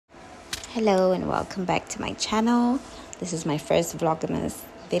Hello and welcome back to my channel. This is my first Vlogmas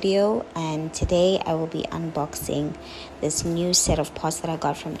video, and today I will be unboxing this new set of pots that I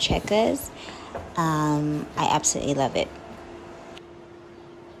got from Checkers. I absolutely love it.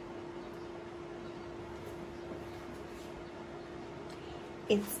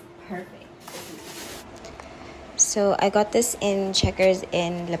 It's perfect. So I got this in Checkers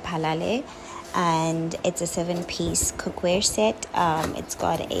in Lephalale, and it's a 7-piece cookware set. It's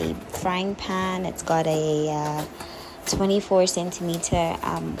got a frying pan, it's got a 24 centimeter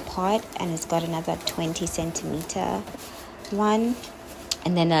pot, and it's got another 20 centimeter one,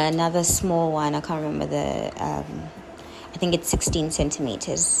 and then another small one. I can't remember I think it's 16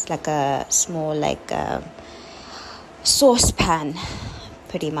 centimeters, like a small saucepan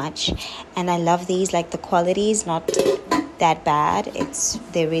pretty much. And I love these. Like, the quality is not that bad.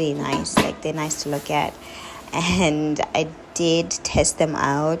 They're really nice. Like, they're nice to look at, and I did test them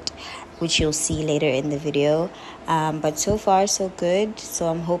out, which you'll see later in the video. But so far so good, so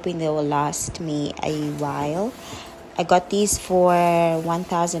I'm hoping they will last me a while. I got these for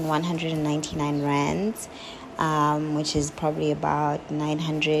 1,199 rands, which is probably about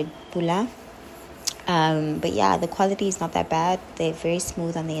 900 pula. But yeah, the quality is not that bad. They're very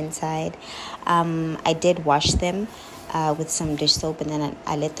smooth on the inside. I did wash them with some dish soap, and then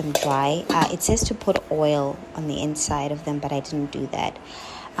I let them dry. It says to put oil on the inside of them, but I didn't do that.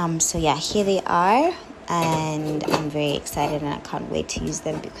 So yeah, here they are, and I'm very excited, and I can't wait to use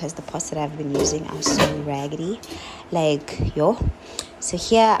them because the pots that I've been using are so raggedy, so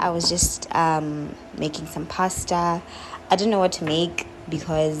here I was just making some pasta. I didn't know what to make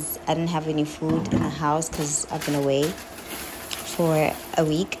because I didn't have any food in the house because I've been away for a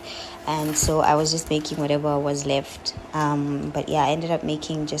week, and so I was just making whatever was left. But yeah, I ended up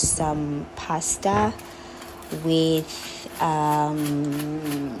making just some pasta with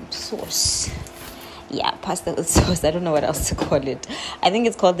sauce. Yeah, pasta with sauce. I don't know what else to call it. I think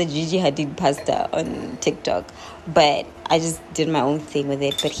it's called the Gigi Hadid pasta on TikTok, but I just did my own thing with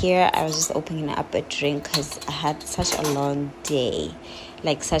it. But here I was just opening up a drink because I had such a long day.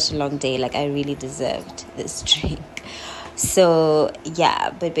 Like I really deserved this drink. So yeah,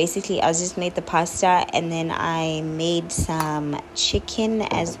 but basically I just made the pasta, and then I made some chicken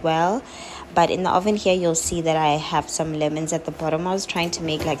as well. But in the oven here, you'll see that I have some lemons at the bottom. I was trying to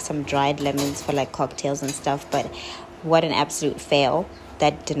make like some dried lemons for like cocktails and stuff, but what an absolute fail.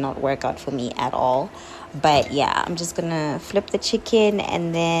 That did not work out for me at all. But yeah, I'm just gonna flip the chicken,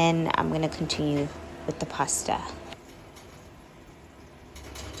 and then I'm gonna continue with the pasta.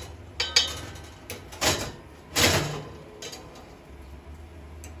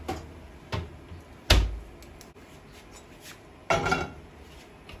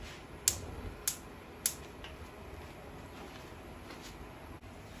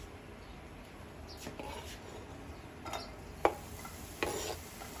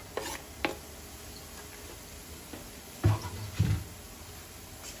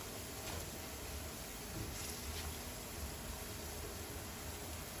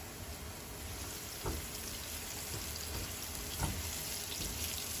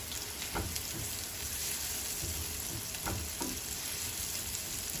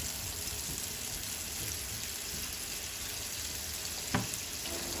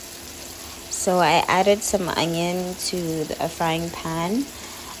 So I added some onion to a frying pan.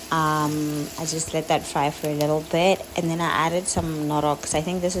 I just let that fry for a little bit, and then I added some noroks. I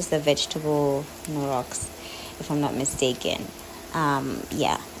think this is the vegetable noroks, if I'm not mistaken.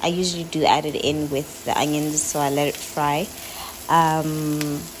 Yeah, I usually do add it in with the onions, so I let it fry.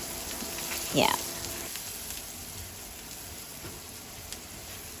 Yeah.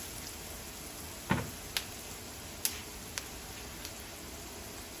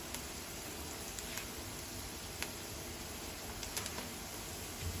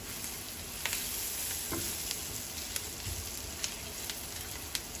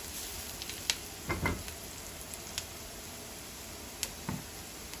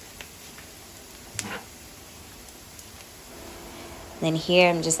 Then here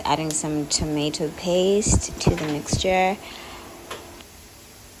I'm just adding some tomato paste to the mixture.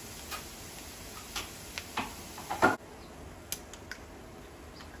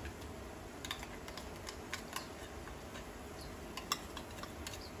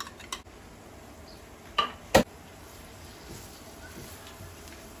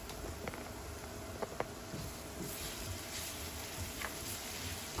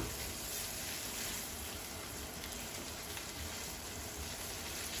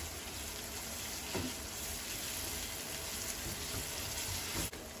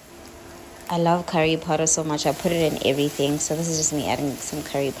 I love curry powder so much. I put it in everything. So this is just me adding some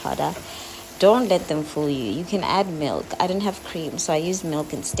curry powder. Don't let them fool you. You can add milk. I didn't have cream, so I used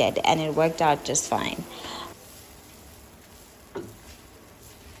milk instead, and it worked out just fine.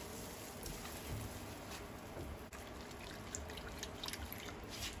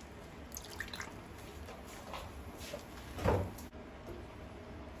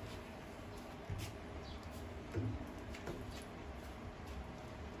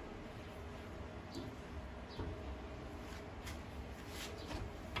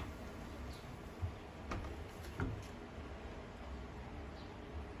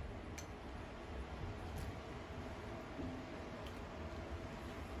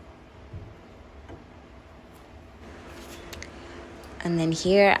 And then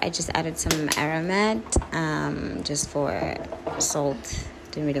here I just added some aromat, just for salt.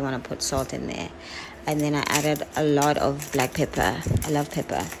 Didn't really want to put salt in there. And then I added a lot of black pepper. I love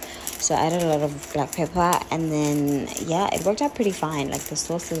pepper. So I added a lot of black pepper, and then, yeah, it worked out pretty fine. Like, the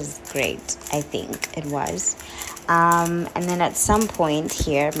sauce was great, I think it was. And then at some point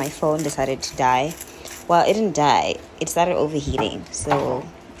here, my phone decided to die. Well, it didn't die. It started overheating. So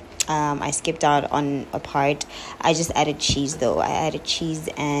I skipped out on a part. I just added cheese though. I added cheese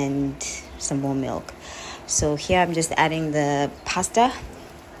and some more milk. So here I'm just adding the pasta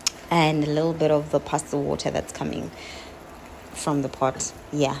and a little bit of the pasta water that's coming from the pot.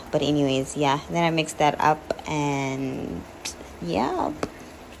 Yeah, but anyways, yeah. Then I mixed that up, and yeah.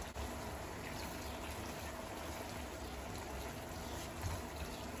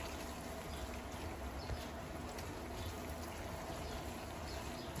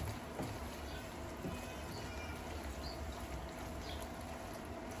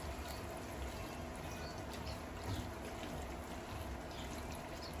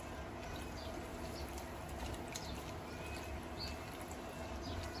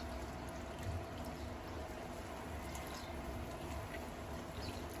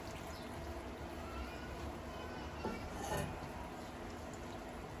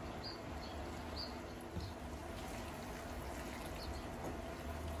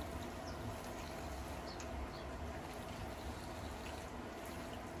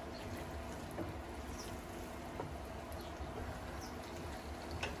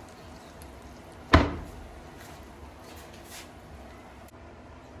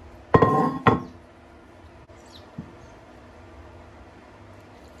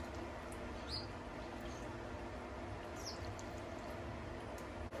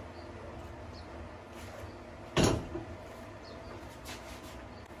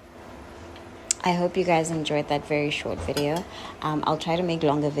 I hope you guys enjoyed that very short video. I'll try to make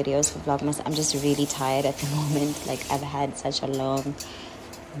longer videos for Vlogmas. I'm just really tired at the moment. Like, I've had such a long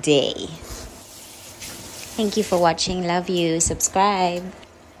day. Thank you for watching. Love you. Subscribe.